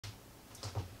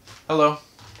Hello,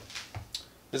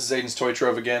 this is Aidan's Toy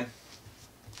Trove again,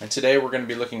 and today we're going to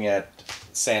be looking at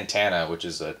Santana, which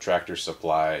is a Tractor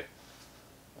Supply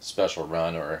special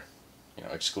run or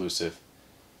exclusive.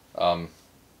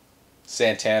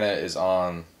 Santana is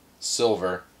on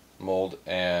silver mold,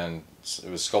 and it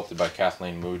was sculpted by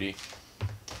Kathleen Moody.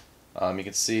 You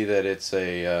can see that it's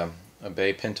a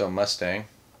Bay Pinto Mustang.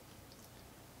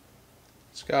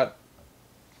 It's got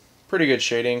pretty good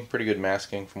shading, pretty good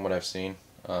masking from what I've seen.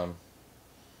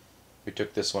 We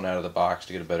took this one out of the box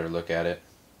to get a better look at it,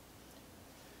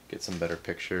 get some better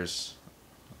pictures.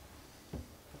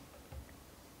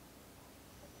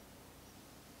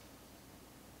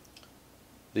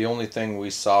 The only thing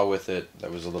we saw with it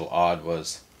that was a little odd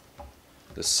was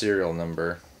the serial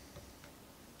number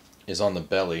is on the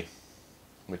belly,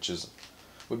 which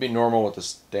would be normal with a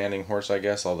standing horse, I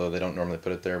guess, although they don't normally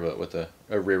put it there. But with a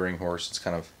rearing horse, it's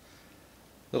kind of a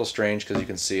little strange because you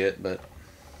can see it. But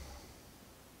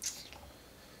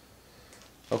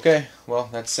okay, well,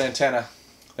 that's Santana.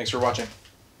 Thanks for watching.